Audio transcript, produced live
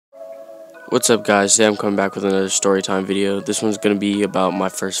What's up, guys? Today I'm coming back with another story time video. This one's going to be about my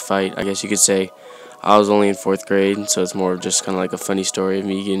first fight. I guess you could say I was only in 4th grade, so it's more of just kind of like a funny story of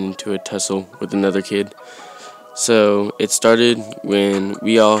me getting into a tussle with another kid. So it started when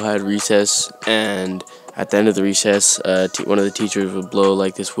we all had recess, and at the end of the recess, one of the teachers would blow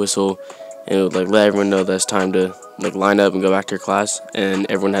like this whistle, and it would like let everyone know that it's time to like line up and go back to your class, and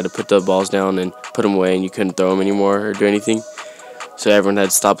everyone had to put the balls down and put them away, and you couldn't throw them anymore or do anything. So everyone had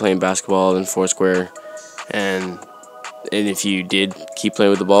to stop playing basketball in Foursquare, and if you did keep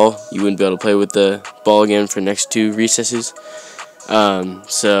playing with the ball, you wouldn't be able to play with the ball again for the next 2 recesses.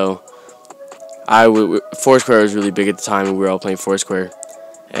 So Foursquare was really big at the time, and we were all playing Foursquare,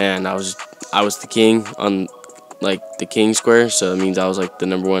 and I was the king on like the king square, so it means I was like the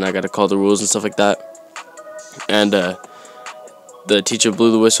number 1. I got to call the rules and stuff like that. And the teacher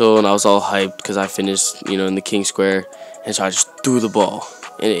blew the whistle, and I was all hyped because I finished, in the king square. And so I just threw the ball,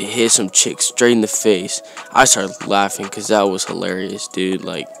 and it hit some chick straight in the face. I started laughing because that was hilarious, dude.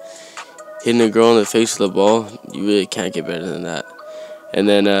 Like, hitting a girl in the face with a ball, you really can't get better than that. And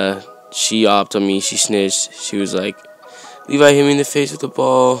then she opped on me. She snitched. She was like, "Levi hit me in the face with the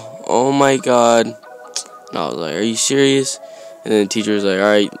ball. Oh, my God." And I was like, "Are you serious?" And then the teacher was like, "All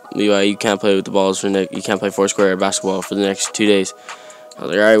right, Levi, you can't play with the balls you can't play Foursquare or basketball for the next 2 days." I was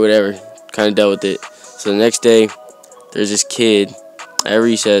like, "All right, whatever." Kind of dealt with it. So the next day, there's this kid at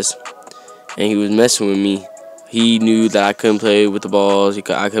recess, and he was messing with me. He knew that I couldn't play with the balls.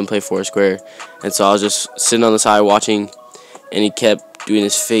 I couldn't play Foursquare. And so I was just sitting on the side watching, and he kept doing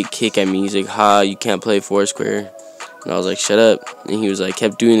this fake kick at me. He's like, "Ha, you can't play Foursquare." And I was like, "Shut up." And he was like,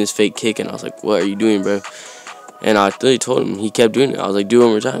 kept doing this fake kick, and I was like, "What are you doing, bro?" And I literally told him. He kept doing it. I was like, "Do it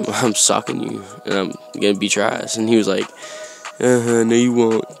one more time. I'm socking you, and I'm going to beat your ass." And he was like, "No, you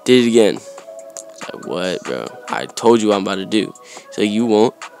won't." Did it again. Like, "What, bro? I told you what I'm about to do." So "You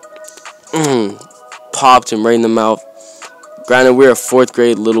won't." Popped him right in the mouth. Granted, we're 4th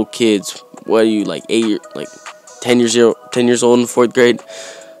grade little kids. What are you, like 10 years old in 4th grade?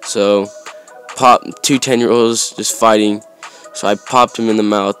 So popped 2 10-year-olds just fighting. So I popped him in the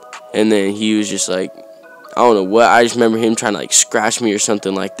mouth, and then he was just like, I don't know what. I just remember him trying to like scratch me or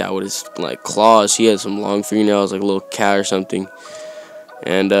something like that with his like claws. He had some long fingernails, like a little cat or something.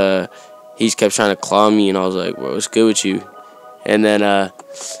 And he just kept trying to claw me, and I was like, "Well, what's good with you?" And then,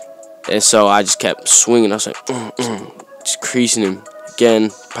 and so I just kept swinging. I was like, just creasing him.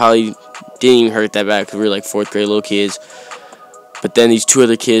 Again, probably didn't even hurt that bad because we were like 4th grade little kids. But then these 2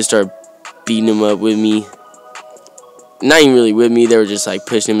 other kids started beating him up with me. Not even really with me. They were just like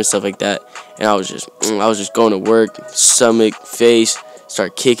pushing him and stuff like that. And I was just going to work, stomach, face,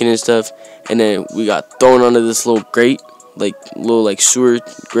 start kicking and stuff. And then we got thrown onto this little grate. Little sewer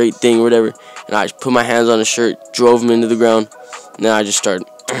grate thing or whatever, and I just put my hands on his shirt, drove him into the ground, and then I just started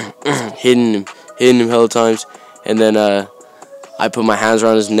hitting him hella times, and then I put my hands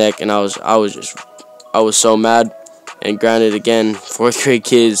around his neck, and I was so mad. And granted, again, 4th grade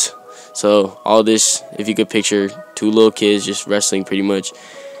kids, so all this, if you could picture 2 little kids just wrestling pretty much,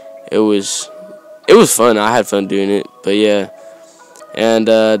 it was fun. I had fun doing it, but yeah. And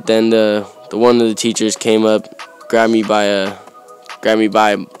then the one of the teachers came up, grabbed me by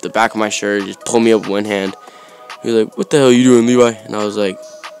the back of my shirt, just pulled me up with one hand. He was like, "What the hell are you doing, Levi?" And I was like,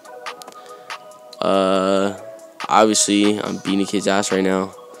 obviously I'm beating a kid's ass right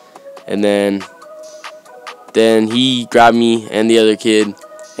now." And then he grabbed me and the other kid,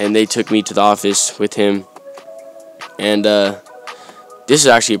 and they took me to the office with him. And this is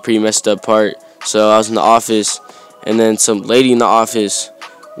actually a pretty messed up part. So I was in the office, and then some lady in the office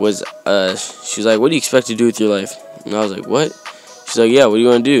was she was like, "What do you expect to do with your life?" And I was like, "What?" She's like, "Yeah, what do you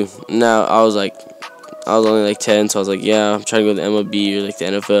want to do?" Now I was only like 10, so I was like, "Yeah, I'm trying to go to the MLB or like the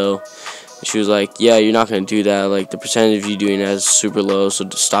NFL." And she was like, "Yeah, you're not gonna do that. Like the percentage of you doing that is super low, so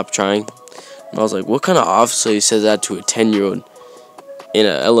just stop trying." And I was like, "What kind of office lady says that to a 10-year-old in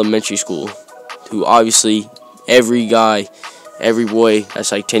an elementary school, who obviously every boy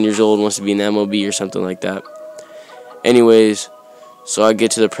that's like 10 years old wants to be in the MLB or something like that?" Anyways, so I get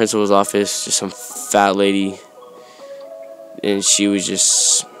to the principal's office, just some fat lady, and she was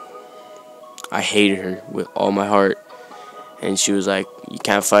just, I hated her with all my heart. And she was like, "You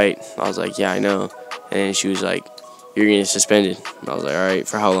can't fight." I was like, "Yeah, I know." And she was like, "You're getting suspended." And I was like, "All right,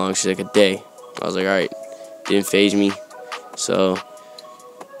 for how long?" She's like, "A day." I was like, "All right." Didn't faze me. So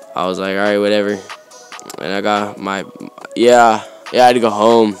I was like, "All right, whatever." And I got I had to go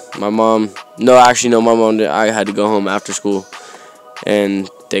home. My mom did. I had to go home after school. And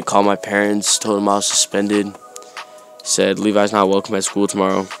they called my parents, told them I was suspended. Said, "Levi's not welcome at school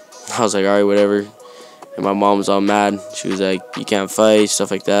tomorrow." I was like, "All right, whatever." and my mom was all mad. She was like, "You can't fight,"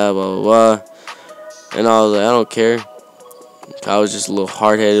 stuff like that, blah blah blah. And I was like, I don't care. I was just a little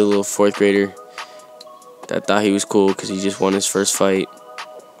hard-headed little 4th grader that thought he was cool because he just won his first fight.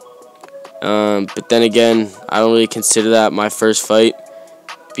 But then again, I don't really consider that my first fight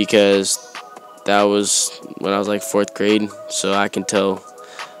because that was when I was like 4th grade, so I can tell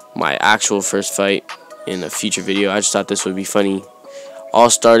my actual first fight in a future video. I just thought this would be funny. All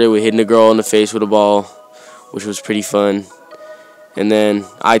started with hitting a girl in the face with a ball, which was pretty fun. And then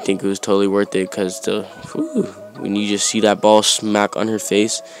I think it was totally worth it because when you just see that ball smack on her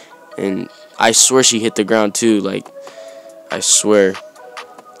face, and I swear she hit the ground too, like, I swear.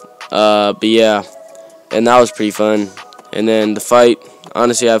 But yeah, and that was pretty fun. And then the fight,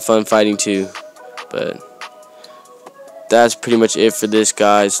 honestly, I had fun fighting too. But that's pretty much it for this,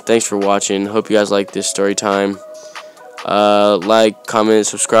 guys. Thanks for watching. Hope you guys like this story time. Like, comment,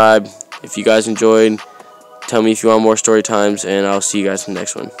 subscribe if you guys enjoyed. Tell me if you want more story times, and I'll see you guys in the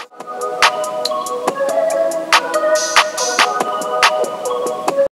next one.